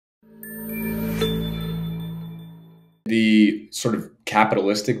sort of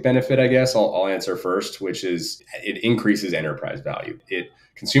capitalistic benefit, I guess, I'll answer first, which is it increases enterprise value.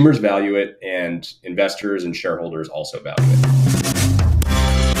 Consumers value it, and investors and shareholders also value it.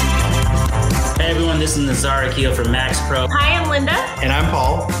 Hey everyone, this is Nazar Akil from Max Pro. Hi, I'm Linda. And I'm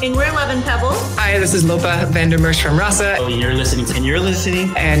Paul. And we're Love and Pebbles. Hi, this is Lopa Vandermersch from Rasa. Oh, you're listening to... And you're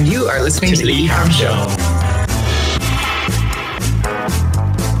listening... And you are listening to the E-Comm Show.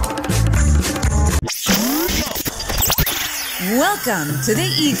 Welcome to the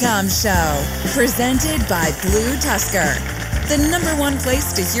E-Comm Show, presented by BlueTuskr, the #1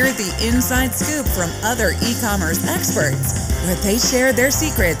 place to hear the inside scoop from other e-commerce experts, where they share their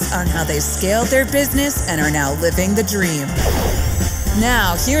secrets on how they scaled their business and are now living the dream.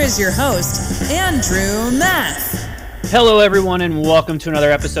 Now, here is your host, Andrew Maff. Hello, everyone, and welcome to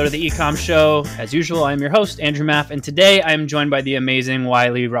another episode of the E-Comm Show. As usual, I'm your host, Andrew Maff, and today I'm joined by the amazing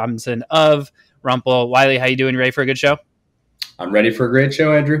Wylie Robinson of Rumpl. Wylie, how you doing? You ready for a good show? I'm ready for a great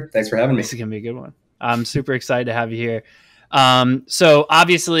show, Andrew. Thanks for having me. This is going to be a good one. I'm super excited to have you here. So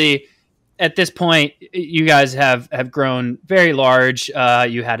obviously, at this point, you guys have grown very large.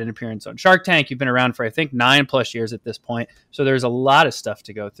 You had an appearance on Shark Tank. You've been around for, I think, 9+ years at this point. So there's a lot of stuff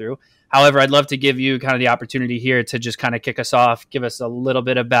to go through. However, I'd love to give you kind of the opportunity here to just kind of kick us off, give us a little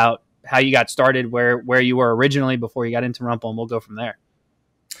bit about how you got started, where you were originally before you got into Rumpl, and we'll go from there.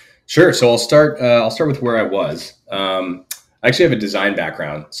 Sure. So I'll start with where I was. I actually have a design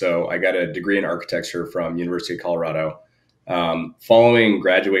background. So I got a degree in architecture from University of Colorado. Following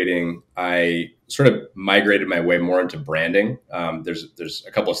graduating, I sort of migrated my way more into branding. There's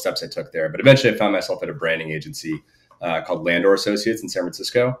a couple of steps I took there, but eventually I found myself at a branding agency called Landor Associates in San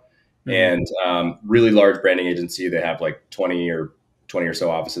Francisco. Mm-hmm. And really large branding agency. They have like 20 or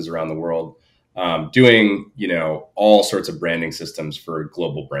so offices around the world, doing, all sorts of branding systems for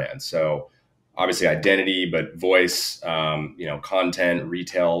global brands. So obviously identity, but voice, content,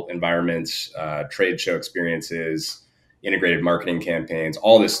 retail environments, trade show experiences, integrated marketing campaigns,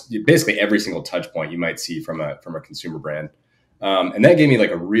 all this, basically every single touch point you might see from a consumer brand. And that gave me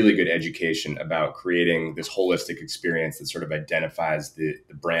like a really good education about creating this holistic experience that sort of identifies the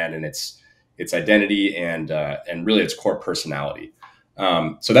brand and its identity and really its core personality.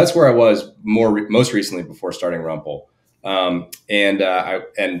 So that's where I was most recently before starting Rumpl. So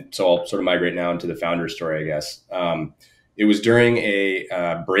I'll sort of migrate now into the founder story, I guess. It was during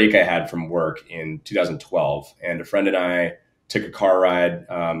a break I had from work in 2012, and a friend and I took a car ride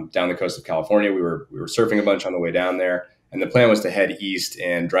down the coast of California. We were surfing a bunch on the way down there, and the plan was to head east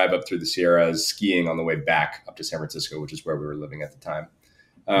and drive up through the Sierras, skiing on the way back up to San Francisco, which is where we were living at the time.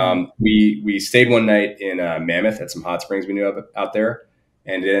 We stayed one night in Mammoth at some hot springs we knew of out there,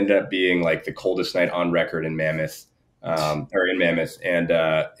 and it ended up being like the coldest night on record in Mammoth. And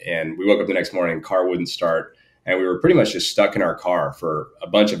we woke up the next morning, car wouldn't start, and we were pretty much just stuck in our car for a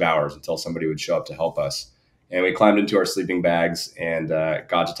bunch of hours until somebody would show up to help us. And we climbed into our sleeping bags and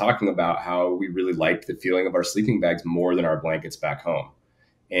got to talking about how we really liked the feeling of our sleeping bags more than our blankets back home.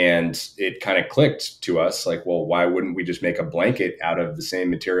 And it kind of clicked to us like, well, why wouldn't we just make a blanket out of the same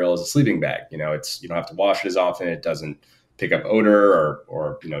material as a sleeping bag? You don't have to wash it as often. It doesn't pick up odor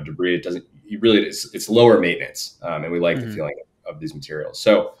or debris. It doesn't. It's lower maintenance, and we like the feeling of these materials.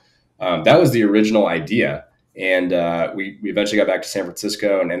 So that was the original idea, and we eventually got back to San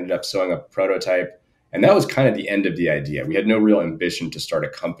Francisco and ended up sewing up a prototype, and that was kind of the end of the idea. We had no real ambition to start a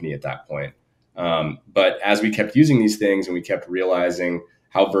company at that point, but as we kept using these things and we kept realizing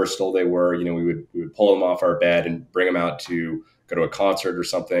how versatile they were, we would pull them off our bed and bring them out to go to a concert or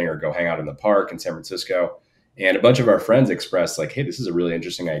something, or go hang out in the park in San Francisco. And a bunch of our friends expressed like, hey, this is a really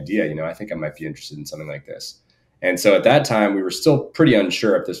interesting idea. I think I might be interested in something like this. And so at that time, we were still pretty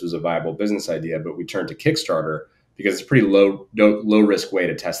unsure if this was a viable business idea, but we turned to Kickstarter because it's a pretty low risk way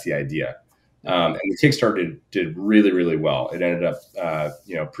to test the idea. And the Kickstarter did really, really well. It ended up,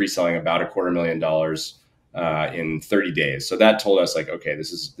 pre-selling about $250,000 in 30 days. So that told us like, okay,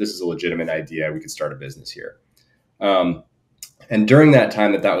 this is a legitimate idea. We could start a business here. And during that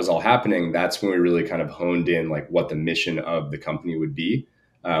time that was all happening, that's when we really kind of honed in like what the mission of the company would be,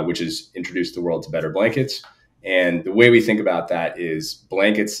 which is introduce the world to better blankets. And the way we think about that is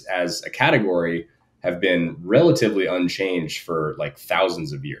blankets as a category have been relatively unchanged for like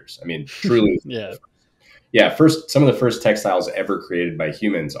thousands of years. I mean, truly. Yeah. Some of the first textiles ever created by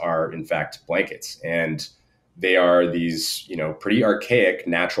humans are in fact blankets. And they are these, pretty archaic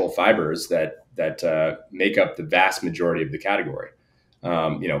natural fibers that make up the vast majority of the category.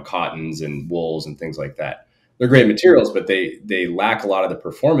 Cottons and wools and things like that. They're great materials, but they lack a lot of the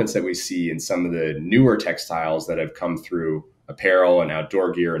performance that we see in some of the newer textiles that have come through apparel and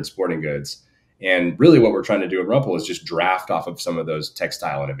outdoor gear and sporting goods. And really what we're trying to do at Rumpl is just draft off of some of those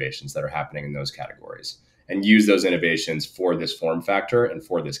textile innovations that are happening in those categories and use those innovations for this form factor and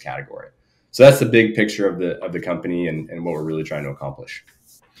for this category. So that's the big picture of the company and what we're really trying to accomplish.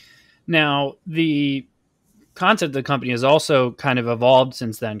 Now, the concept of the company has also kind of evolved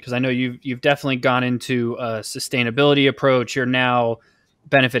since then, because I know you've definitely gone into a sustainability approach. You're now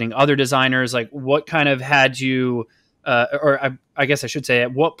benefiting other designers. Like, what kind of had you, I guess I should say,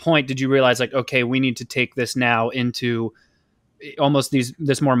 at what point did you realize, like, okay, we need to take this now into almost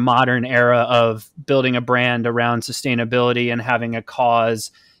this more modern era of building a brand around sustainability and having a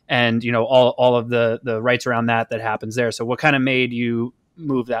cause and, all of the rights around that happens there. So what kind of made you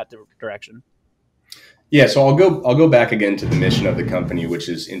move that direction? Yeah, so I'll go back again to the mission of the company, which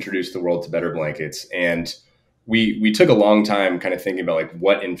is introduce the world to better blankets. And we took a long time kind of thinking about like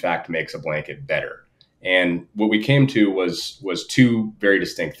what in fact makes a blanket better. And what we came to was two very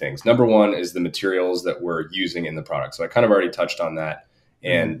distinct things. Number one is the materials that we're using in the product. So I kind of already touched on that.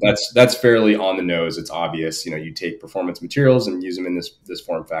 And that's fairly on the nose. It's obvious. You take performance materials and use them in this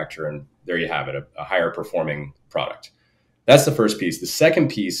form factor, and there you have it, a higher performing product. That's the first piece. The second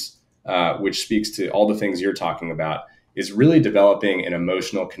piece, which speaks to all the things you're talking about, is really developing an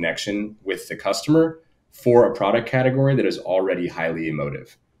emotional connection with the customer for a product category that is already highly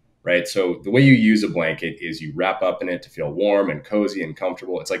emotive, right? So the way you use a blanket is you wrap up in it to feel warm and cozy and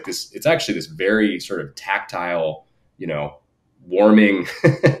comfortable. It's like this, it's actually this very sort of tactile, warming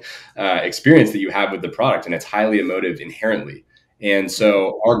experience that you have with the product, and it's highly emotive inherently. And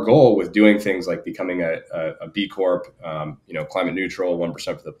so our goal with doing things like becoming a B Corp, climate neutral,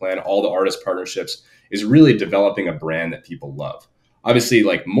 1% for the planet, all the artist partnerships, is really developing a brand that people love. Obviously,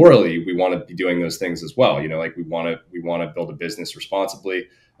 like morally, we want to be doing those things as well. Like we want to build a business responsibly,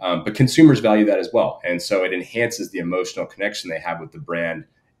 but consumers value that as well. And so it enhances the emotional connection they have with the brand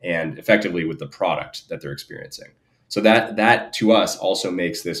and effectively with the product that they're experiencing. So that to us also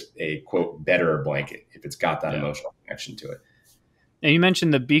makes this a quote better blanket if it's got that emotional connection to it. Now, you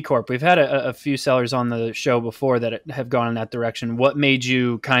mentioned the B Corp. We've had a few sellers on the show before that have gone in that direction. What made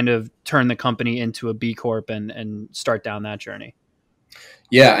you kind of turn the company into a B Corp and start down that journey?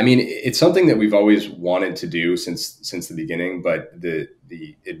 Yeah, I mean, it's something that we've always wanted to do since the beginning, but the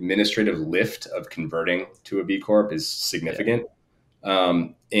administrative lift of converting to a B Corp is significant.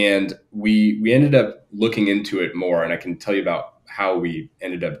 And we ended up looking into it more, and I can tell you about how we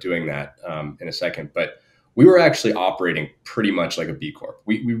ended up doing that in a second. But we were actually operating pretty much like a B Corp.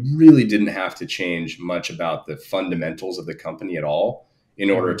 We really didn't have to change much about the fundamentals of the company at all in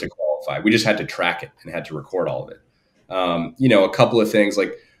order to qualify. We just had to track it and had to record all of it. A couple of things,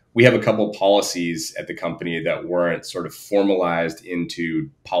 like we have a couple policies at the company that weren't sort of formalized into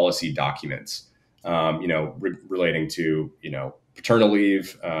policy documents, relating to, paternal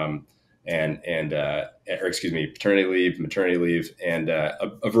leave, paternity leave, maternity leave, and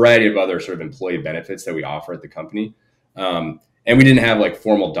a variety of other sort of employee benefits that we offer at the company. And we didn't have like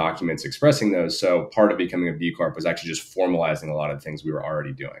formal documents expressing those. So part of becoming a B Corp was actually just formalizing a lot of the things we were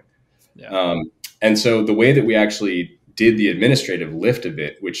already doing. Yeah. And so the way that we actually did the administrative lift of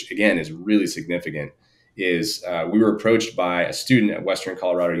it, which again is really significant, is we were approached by a student at Western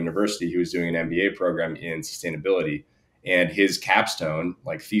Colorado University who was doing an MBA program in sustainability. And his capstone,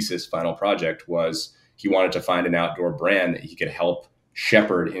 like thesis final project, was he wanted to find an outdoor brand that he could help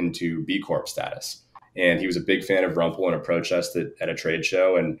shepherd into B Corp status. And he was a big fan of Rumpl and approached us at a trade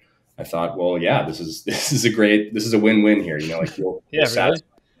show. And I thought, well, yeah, this is a win-win here. You'll satisfy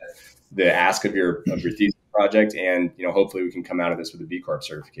the ask of your thesis project, and hopefully we can come out of this with a B Corp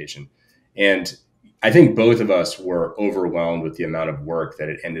certification. And I think both of us were overwhelmed with the amount of work that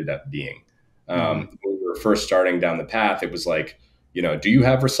it ended up being. When we were first starting down the path, it was like, do you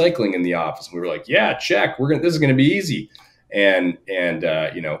have recycling in the office? And we were like, yeah, check. This is going to be easy. And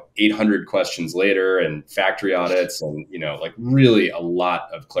 800 questions later, and factory audits, and like really a lot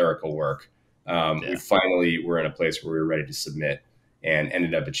of clerical work. We finally were in a place where we were ready to submit, and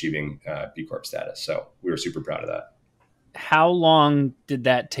ended up achieving B Corp status. So we were super proud of that. How long did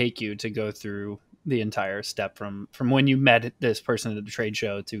that take you to go through the entire step from when you met this person at the trade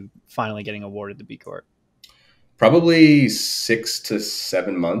show to finally getting awarded the B Corp? Probably 6 to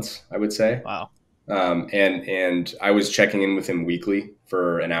 7 months, I would say. Wow. And I was checking in with him weekly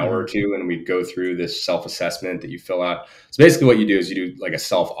for an hour or two, and we'd go through this self-assessment that you fill out. So basically what you do is you do like a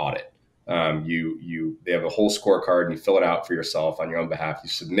self-audit. They have a whole scorecard, and you fill it out for yourself on your own behalf. You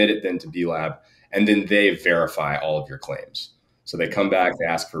submit it then to B Lab, and then they verify all of your claims. So they come back, they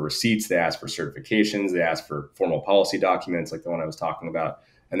ask for receipts, they ask for certifications, they ask for formal policy documents like the one I was talking about.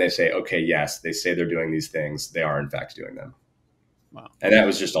 And they say, okay, yes, they say they're doing these things. They are in fact doing them. Wow. And that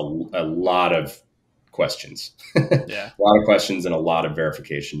was just a lot of questions, Yeah. a lot of questions and a lot of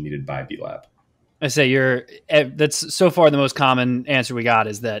verification needed by B Lab. I say that's so far the most common answer we got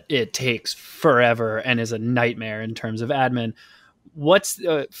is that it takes forever and is a nightmare in terms of admin. What's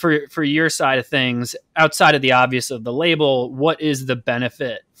for your side of things, outside of the obvious of the label, what is the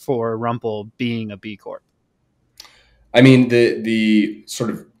benefit for Rumpl being a B Corp? I mean, the sort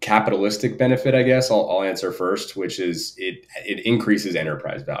of capitalistic benefit, I guess I'll answer first, which is it increases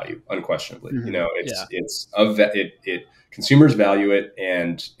enterprise value unquestionably. Mm-hmm. You know, it consumers value it,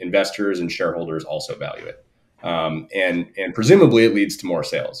 and investors and shareholders also value it, and presumably it leads to more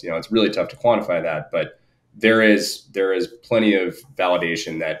sales. You know, it's really tough to quantify that, but there is plenty of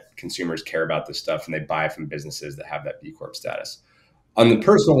validation that consumers care about this stuff and they buy from businesses that have that B Corp status. On the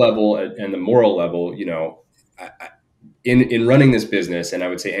personal level and the moral level, you know, in running this business, and I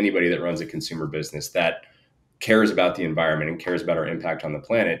would say anybody that runs a consumer business that cares about the environment and cares about our impact on the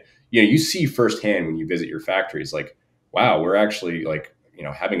planet, you know, you see firsthand when you visit your factories, like, wow, we're actually like, you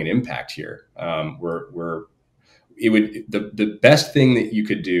know, having an impact here. The best thing that you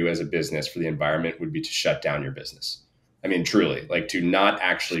could do as a business for the environment would be to shut down your business. I mean, truly, like to not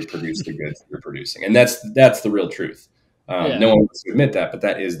actually produce the goods that you're producing. And that's the real truth. No one wants to admit that, but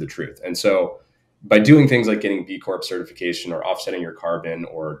that is the truth. And so by doing things like getting B Corp certification or offsetting your carbon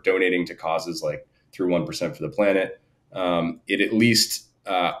or donating to causes like through 1% for the planet, it at least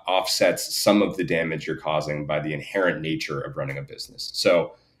offsets some of the damage you're causing by the inherent nature of running a business.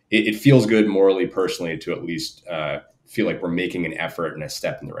 So it feels good morally, personally, to at least feel like we're making an effort and a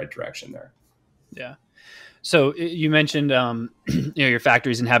step in the right direction there. Yeah. So you mentioned, you know, your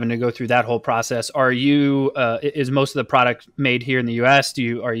factories and having to go through that whole process. Are you, is most of the product made here in the US?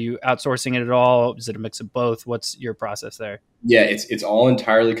 Are you outsourcing it at all? Is it a mix of both? What's your process there? Yeah, it's all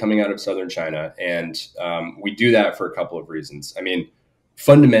entirely coming out of Southern China. And we do that for a couple of reasons. I mean,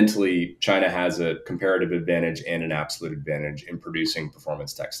 fundamentally, China has a comparative advantage and an absolute advantage in producing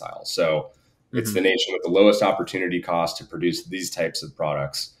performance textiles. So it's the nation with the lowest opportunity cost to produce these types of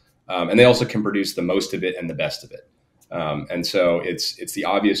products. And they also can produce the most of it and the best of it. And so it's the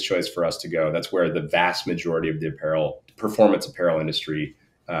obvious choice for us to go. That's where the vast majority of the performance apparel industry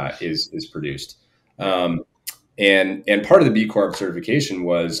is produced. And part of the B Corp certification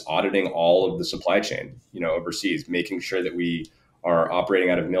was auditing all of the supply chain, you know, overseas, making sure that we are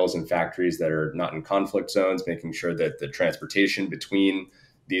operating out of mills and factories that are not in conflict zones, making sure that the transportation between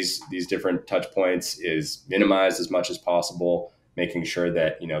these different touch points is minimized as much as possible, making sure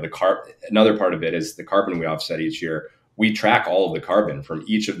that, you know, another part of it is the carbon we offset each year. We track all of the carbon from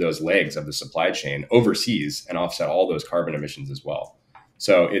each of those legs of the supply chain overseas and offset all those carbon emissions as well.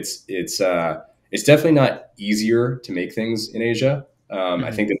 So it's definitely not easier to make things in Asia.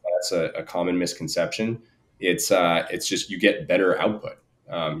 I think that's a common misconception. It's just you get better output.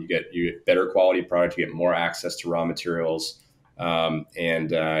 You get better quality product. You get more access to raw materials,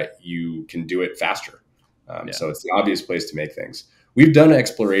 and you can do it faster. So it's the obvious place to make things. We've done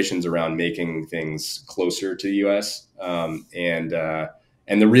explorations around making things closer to the U.S. And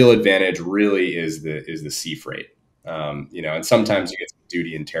the real advantage really is the sea freight. You know, and sometimes you get some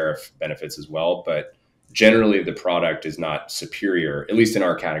duty and tariff benefits as well, but generally the product is not superior, at least in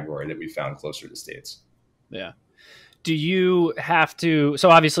our category that we found closer to the States. Yeah. Do you have to, so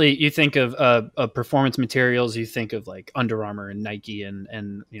obviously you think of performance materials, you think of like Under Armour and Nike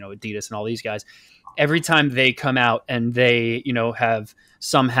and, you know, Adidas and all these guys. Every time they come out and they, you know, have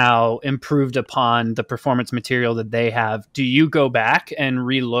somehow improved upon the performance material that they have, do you go back and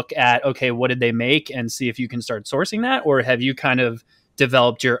relook at, okay, what did they make and see if you can start sourcing that? Or have you kind of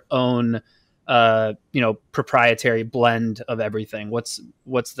developed your own, you know, proprietary blend of everything? What's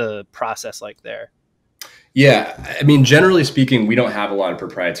the process like there? Yeah, I mean, generally speaking, we don't have a lot of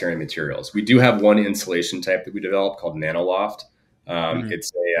proprietary materials. We do have one insulation type that we developed called NanoLoft.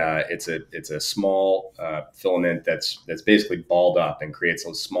 It's a small filament that's basically balled up and creates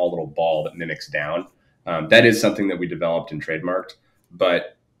a small little ball that mimics down. That is something that we developed and trademarked,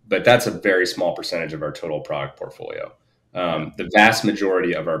 but that's a very small percentage of our total product portfolio. The vast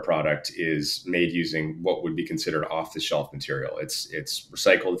majority of our product is made using what would be considered off-the-shelf material. It's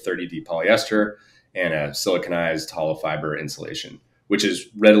recycled 30D polyester and a siliconized hollow fiber insulation, which is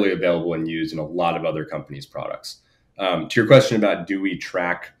readily available and used in a lot of other companies' products. To your question about do we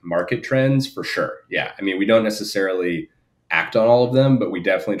track market trends? For sure. Yeah. I mean, we don't necessarily act on all of them, but we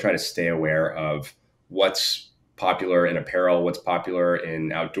definitely try to stay aware of what's popular in apparel, what's popular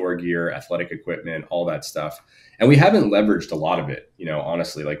in outdoor gear, athletic equipment, all that stuff. And we haven't leveraged a lot of it, you know,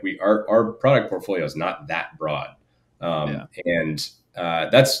 honestly. Like our product portfolio is not that broad. And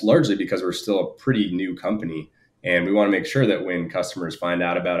that's largely because we're still a pretty new company And we want to make sure that when customers find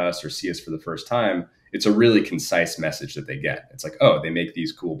out about us or see us for the first time, it's a really concise message that they get. It's like, oh, they make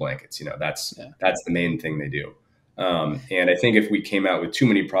these cool blankets. That's the main thing they do. And I think if we came out with too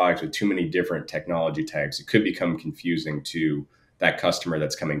many products with too many different technology tags, it could become confusing to that customer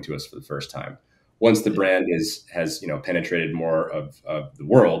that's coming to us for the first time. Once the brand has penetrated more of the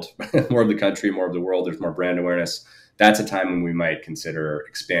world, more of the country, more of the world, there's more brand awareness. That's a time when we might consider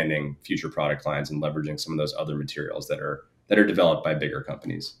expanding future product lines and leveraging some of those other materials that are developed by bigger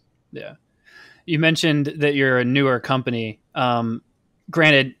companies. Yeah. You mentioned that you're a newer company.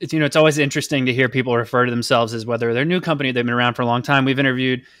 Granted, it's always interesting to hear people refer to themselves as whether they're a new company, they've been around for a long time. We've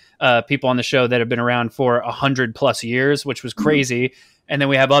interviewed people on the show that have been around for 100+ years, which was crazy. And then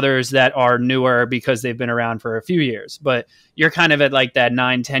we have others that are newer because they've been around for a few years. But you're kind of at like that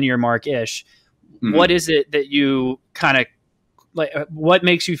 9-10 year mark-ish. Mm-hmm. What is it that you kind of like? What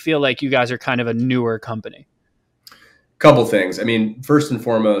makes you feel like you guys are kind of a newer company? Couple things. I mean, first and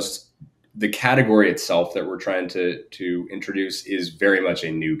foremost, the category itself that we're trying to introduce is very much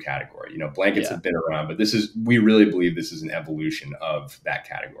a new category. Blankets have been around, but we really believe this is an evolution of that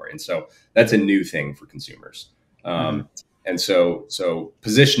category. And so that's a new thing for consumers. And so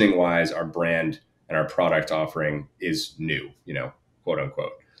positioning wise, our brand and our product offering is new, quote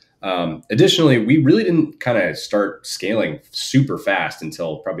unquote. Additionally, we really didn't kind of start scaling super fast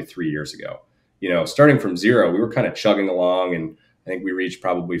until probably 3 years ago. Starting from zero, we were kind of chugging along, and I think we reached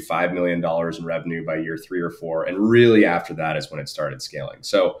probably $5 million in revenue by year 3 or 4. And really after that is when it started scaling.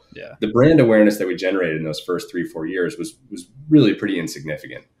 So the brand awareness that we generated in those first 3-4 years was really pretty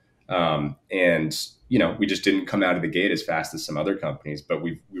insignificant. And we just didn't come out of the gate as fast as some other companies, but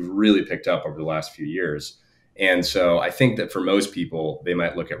we've really picked up over the last few years. And so I think that for most people, they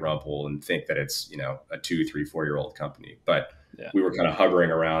might look at Rumpl and think that it's, a 2, 3, 4-year-old company, but we were kind of hovering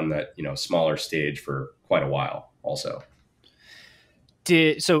around that, smaller stage for quite a while also.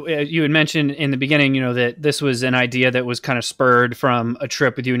 So you had mentioned in the beginning, that this was an idea that was kind of spurred from a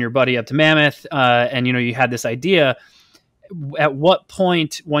trip with you and your buddy up to Mammoth. And, you had this idea. At what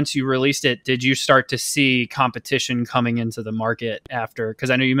point, once you released it, did you start to see competition coming into the market after? Because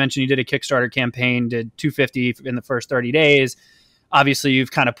I know you mentioned you did a Kickstarter campaign, did 250 in the first 30 days. Obviously,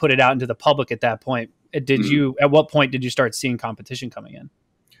 you've kind of put it out into the public at that point. At what point did you start seeing competition coming in?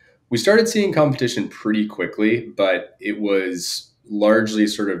 We started seeing competition pretty quickly, but it was largely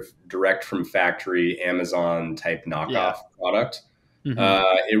sort of direct from factory, Amazon type knockoff product.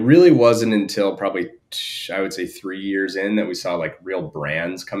 It really wasn't until probably, I would say 3 years in that we saw like real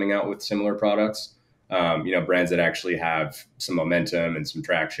brands coming out with similar products. Brands that actually have some momentum and some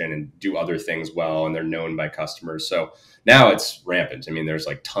traction and do other things well, and they're known by customers. So now it's rampant. I mean, there's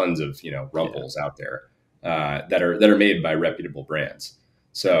like tons of, Rumpls out there that are made by reputable brands.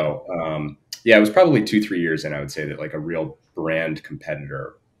 So it was probably 2-3 years in, I would say, that like a real brand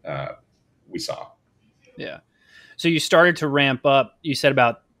competitor we saw. Yeah. So you started to ramp up, you said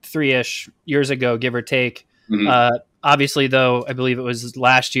about 3-ish years ago, give or take. Obviously, though, I believe it was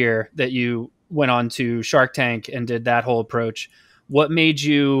last year that you went on to Shark Tank and did that whole approach. What made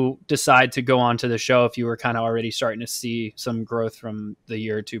you decide to go onto the show if you were kind of already starting to see some growth from the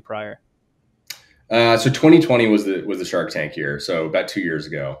year or two prior? So 2020 was the Shark Tank year. So about 2 years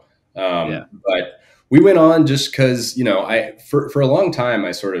ago. But we went on just because, for a long time,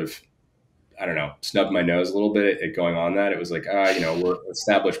 I sort of, snubbed my nose a little bit at going on that. It was like, we're an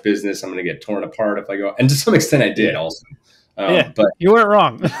established business. I'm going to get torn apart if I go. And to some extent I did also. But you weren't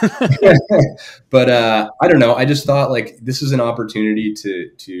wrong. But I don't know. I just thought like this is an opportunity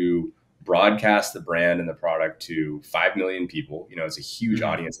to broadcast the brand and the product to 5 million people. It's a huge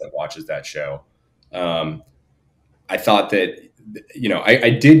audience that watches that show. I thought that, I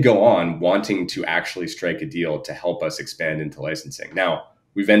did go on wanting to actually strike a deal to help us expand into licensing. Now,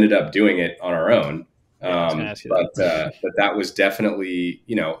 we've ended up doing it on our own. But that was definitely,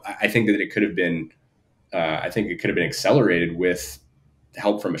 I think that it could have been, accelerated with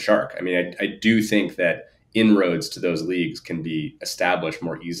help from a shark. I mean, I do think that inroads to those leagues can be established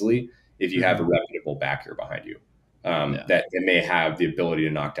more easily if you have a reputable backer behind you that may have the ability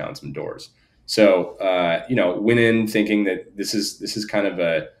to knock down some doors. So, went in thinking that this is kind of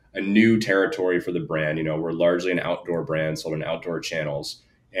a new territory for the brand. We're largely an outdoor brand sold in outdoor channels,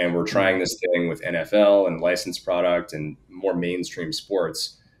 and we're trying this thing with NFL and licensed product and more mainstream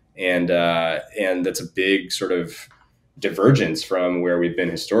sports. And that's a big sort of divergence from where we've been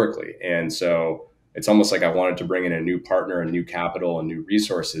historically. And so it's almost like I wanted to bring in a new partner, and new capital, and new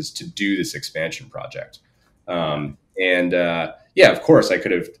resources to do this expansion project. Of course I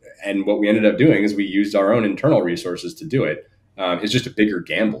could have. And what we ended up doing is we used our own internal resources to do it. It's just a bigger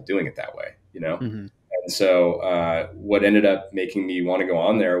gamble doing it that way, And And so what ended up making me want to go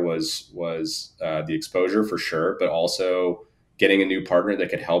on there was the exposure for sure, but also getting a new partner that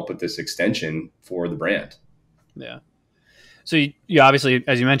could help with this extension for the brand. Yeah. So you obviously,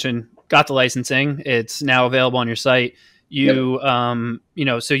 as you mentioned, got the licensing. It's now available on your site. You,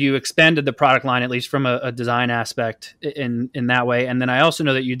 so you expanded the product line, at least from a design aspect in that way. And then I also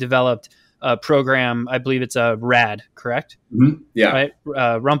know that you developed a program, I believe it's a RAD, correct? Mm-hmm. Yeah. Right.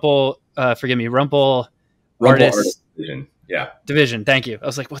 Rumpl, Rumpl Artist Division. Yeah. Division. Thank you. I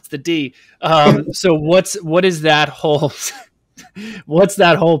was like, what's the D? So what is that whole, what's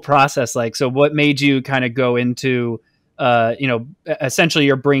that whole process like? So what made you kind of go into, essentially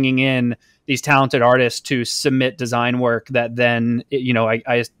you're bringing in these talented artists to submit design work that then,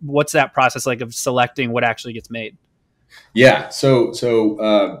 what's that process like of selecting what actually gets made? Yeah. So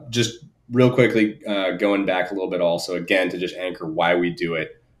just real quickly, going back a little bit also, again, to just anchor why we do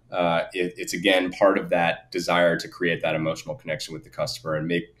it. It's again, part of that desire to create that emotional connection with the customer and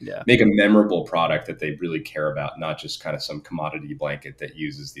make a memorable product that they really care about, not just kind of some commodity blanket that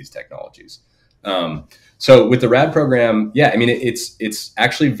uses these technologies. So with the RAD program, it's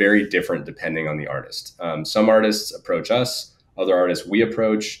actually very different depending on the artist. Some artists approach us, other artists we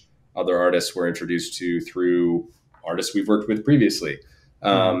approach, other artists we're introduced to through artists we've worked with previously.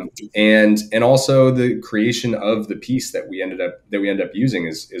 And also the creation of the piece that we end up using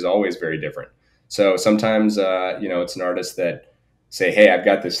is always very different. So sometimes, it's an artist that say, hey, I've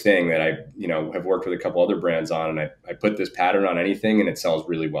got this thing that I, have worked with a couple other brands on, and I put this pattern on anything and it sells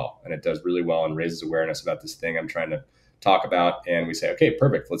really well, and it does really well and raises awareness about this thing I'm trying to talk about. And we say, okay,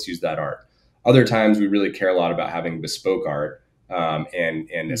 perfect. Let's use that art. Other times we really care a lot about having bespoke art, and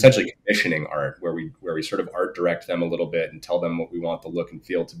essentially commissioning art where we sort of art direct them a little bit and tell them what we want the look and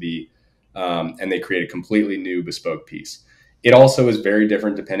feel to be. And they create a completely new bespoke piece. It also is very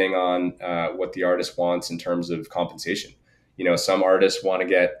different depending on what the artist wants in terms of compensation. Some artists want to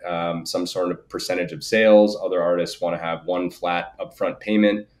get some sort of percentage of sales. Other artists want to have one flat upfront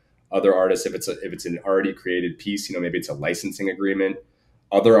payment. Other artists, if it's an already created piece, maybe it's a licensing agreement.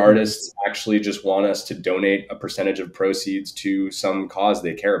 Other artists actually just want us to donate a percentage of proceeds to some cause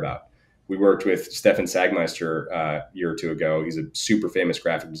they care about. We worked with Stefan Sagmeister a year or two ago. He's a super famous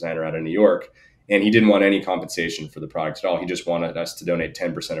graphic designer out of New York, and he didn't want any compensation for the product at all. He just wanted us to donate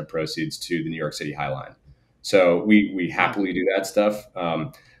 10% of proceeds to the New York City High Line. So we happily do that stuff.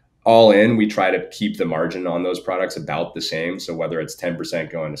 All in, we try to keep the margin on those products about the same. So whether it's 10%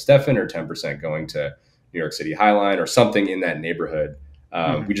 going to Stefan or 10% going to New York City High Line or something in that neighborhood,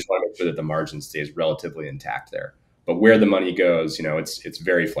 we just want to make sure that the margin stays relatively intact there. But where the money goes, it's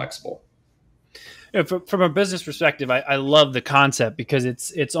very flexible. From a business perspective, I love the concept because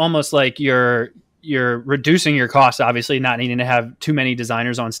it's almost like you're reducing your costs, obviously not needing to have too many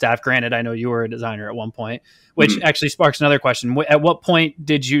designers on staff. Granted, I know you were a designer at one point, which actually sparks another question. At what point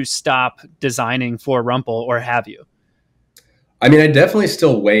did you stop designing for Rumpl, or have you? I mean, I definitely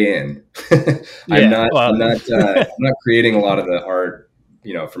still weigh in. I'm not creating a lot of the art,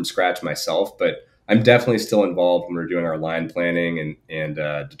 from scratch myself, but I'm definitely still involved when we're doing our line planning and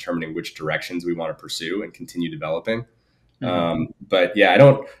determining which directions we want to pursue and continue developing. But yeah, I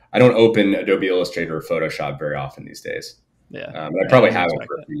don't open Adobe Illustrator or Photoshop very often these days. I probably haven't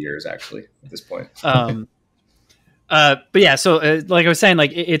for a few years actually at this point. But yeah, so like I was saying,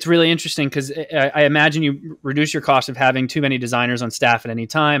 like it's really interesting because I imagine you reduce your cost of having too many designers on staff at any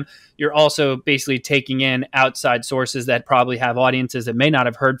time. You're also basically taking in outside sources that probably have audiences that may not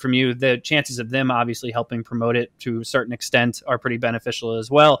have heard from you. The chances of them obviously helping promote it to a certain extent are pretty beneficial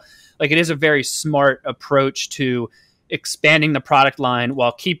as well. Like it is a very smart approach to expanding the product line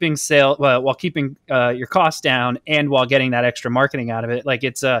while keeping your costs down and while getting that extra marketing out of it. Like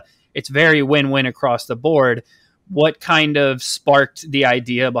it's very win-win across the board. What kind of sparked the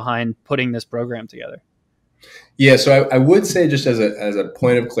idea behind putting this program together? Yeah, so I would say, just as a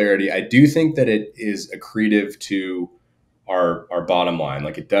point of clarity, I do think that it is accretive to our bottom line.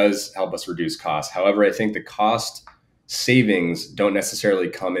 Like it does help us reduce costs. However, I think the cost savings don't necessarily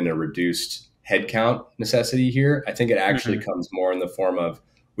come in a reduced headcount necessity here. I think it actually comes more in the form of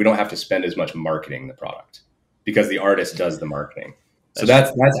we don't have to spend as much marketing the product because the artist does the marketing. So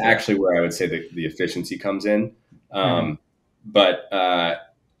that's actually where I would say the efficiency comes in. But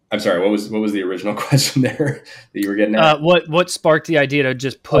I'm sorry, what was the original question there that you were getting at? What sparked the idea to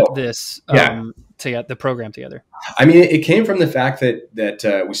just put this to get the program together? I mean, it came from the fact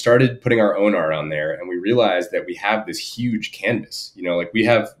that we started putting our own art on there, and we realized that we have this huge canvas. Like we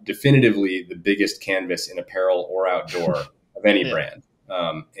have definitively the biggest canvas in apparel or outdoor of any brand.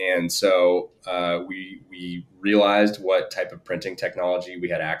 And so we realized what type of printing technology we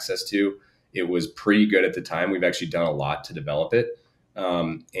had access to, It was pretty good at the time. We've actually done a lot to develop it.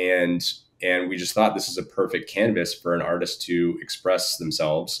 And we just thought this is a perfect canvas for an artist to express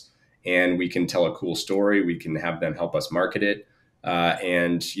themselves. And we can tell a cool story. We can have them help us market it.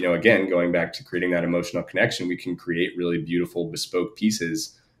 And, again, going back to creating that emotional connection, we can create really beautiful bespoke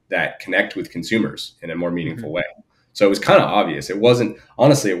pieces that connect with consumers in a more meaningful way. So it was kind of obvious. It wasn't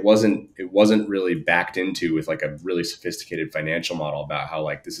really backed into with like a really sophisticated financial model about how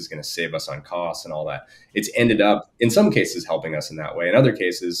like this is going to save us on costs and all that. It's ended up in some cases helping us in that way. In other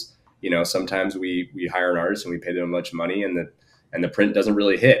cases, sometimes we hire an artist and we pay them a bunch of money and the print doesn't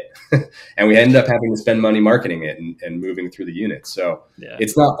really hit. And we end up having to spend money marketing it and moving through the units. So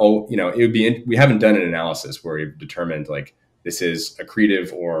It's not, we haven't done an analysis where we've determined like this is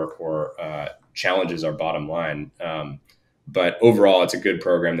accretive or challenges our bottom line. But overall, it's a good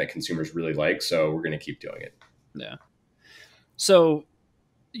program that consumers really like. So we're going to keep doing it. Yeah. So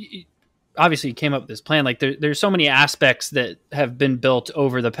obviously you came up with this plan. Like there's so many aspects that have been built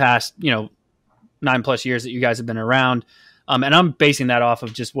over the past, 9+ years that you guys have been around. And I'm basing that off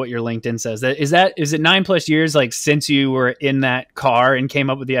of just what your LinkedIn says. Is it 9+ years, like since you were in that car and came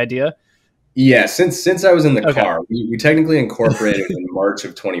up with the idea? Yeah. Since I was in the car, we technically incorporated in March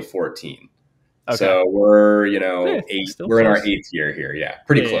of 2014. Okay. So we're, we're in our 8th year here. Yeah.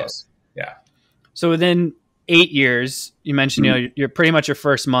 Pretty close. Yeah. So within 8 years, you mentioned, you're pretty much your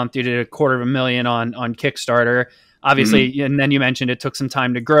first month, you did $250,000 on Kickstarter, obviously. And then you mentioned it took some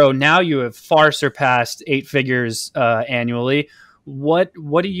time to grow. Now you have far surpassed 8 figures annually. What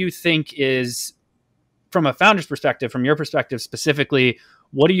do you think is, from a founder's perspective, from your perspective specifically,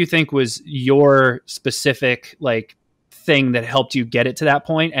 what do you think was your specific thing that helped you get it to that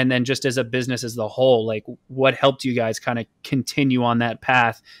point? And then just as a business as the whole, like what helped you guys kind of continue on that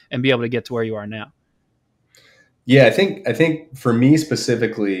path and be able to get to where you are now? Yeah, I think for me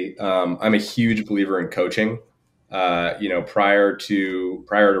specifically, I'm a huge believer in coaching. Prior to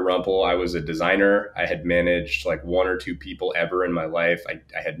Rumpl, I was a designer. I had managed like 1 or 2 people ever in my life. I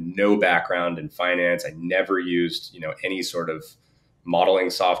had no background in finance. I never used, any sort of modeling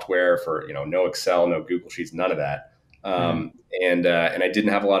software for, no Excel, no Google Sheets, none of that. And I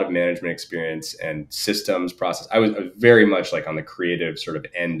didn't have a lot of management experience and systems process. I was very much like on the creative sort of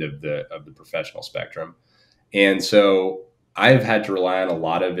end of the professional spectrum. And so I've had to rely on a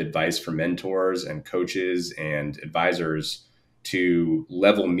lot of advice from mentors and coaches and advisors to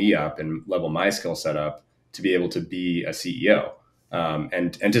level me up and level my skill set up to be able to be a CEO,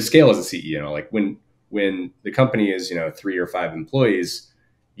 and to scale as a CEO. Like when the company is, 3 or 5 employees,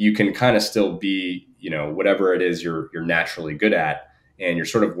 you can kind of still be, whatever it is you're naturally good at, and you're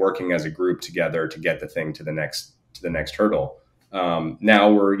sort of working as a group together to get the thing to the next hurdle. Now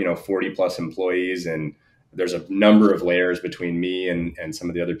we're, 40 plus employees, and there's a number of layers between me and some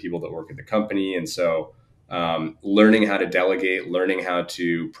of the other people that work at the company. And so learning how to delegate, learning how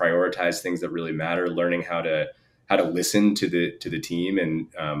to prioritize things that really matter, learning how to listen to the team and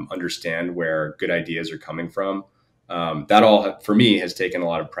understand where good ideas are coming from. That all for me has taken a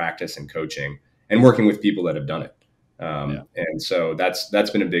lot of practice and coaching and working with people that have done it. And so that's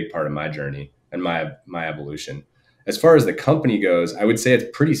been a big part of my journey and my evolution. As far as the company goes, I would say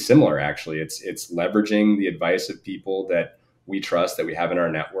it's pretty similar, actually. It's leveraging the advice of people that we trust, that we have in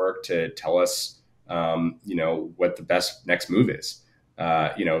our network, to tell us, what the best next move is.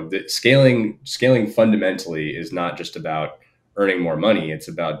 The scaling fundamentally is not just about earning more money. It's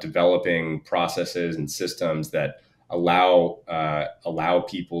about developing processes and systems that allow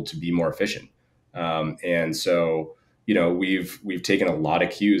people to be more efficient. And so, we've taken a lot of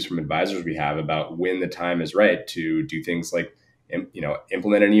cues from advisors we have about when the time is right to do things like,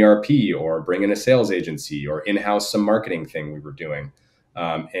 implement an ERP or bring in a sales agency or in-house some marketing thing we were doing.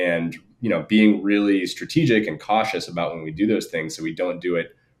 And being really strategic and cautious about when we do those things, so we don't do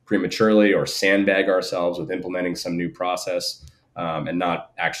it prematurely or sandbag ourselves with implementing some new process, and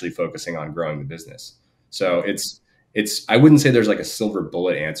not actually focusing on growing the business. So I wouldn't say there's like a silver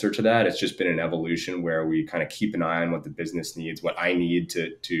bullet answer to that. It's just been an evolution where we kind of keep an eye on what the business needs, what I need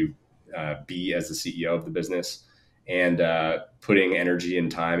to be as the CEO of the business, and putting energy and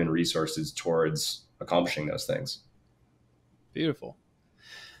time and resources towards accomplishing those things. Beautiful.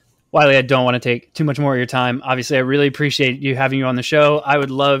 Wylie, I don't want to take too much more of your time. Obviously, I really appreciate you having you on the show. I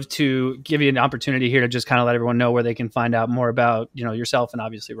would love to give you an opportunity here to just kind of let everyone know where they can find out more about, yourself and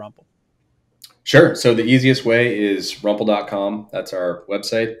obviously Rumpl. Sure. So the easiest way is rumpl.com. That's our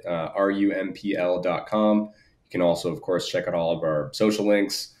website, rumpl.com. You can also, of course, check out all of our social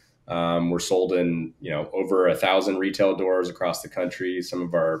links. We're sold in, over 1,000 retail doors across the country. Some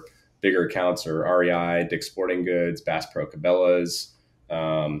of our bigger accounts are REI, Dick's Sporting Goods, Bass Pro Cabela's,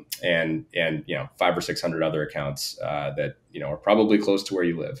 and 500 or 600 other accounts that are probably close to where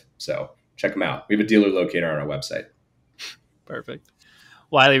you live. So check them out. We have a dealer locator on our website. Perfect.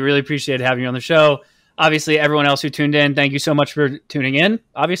 Wylie, really appreciate having you on the show. Obviously, everyone else who tuned in, thank you so much for tuning in,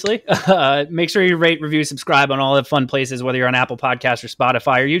 obviously. Make sure you rate, review, subscribe on all the fun places, whether you're on Apple Podcasts or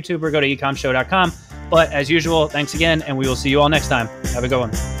Spotify or YouTube, or go to ecommshow.com. But as usual, thanks again, and we will see you all next time. Have a good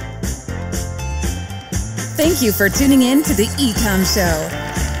one. Thank you for tuning in to the E-Comm Show.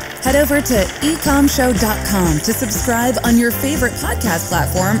 Head over to ecommshow.com to subscribe on your favorite podcast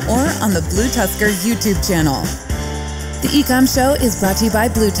platform or on the BlueTuskr YouTube channel. The E-Comm Show is brought to you by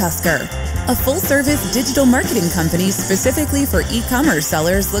BlueTuskr, a full-service digital marketing company specifically for e-commerce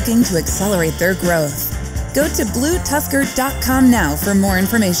sellers looking to accelerate their growth. Go to BlueTuskr.com now for more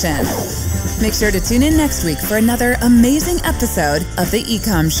information. Make sure to tune in next week for another amazing episode of the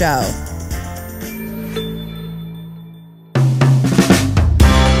E-Comm Show.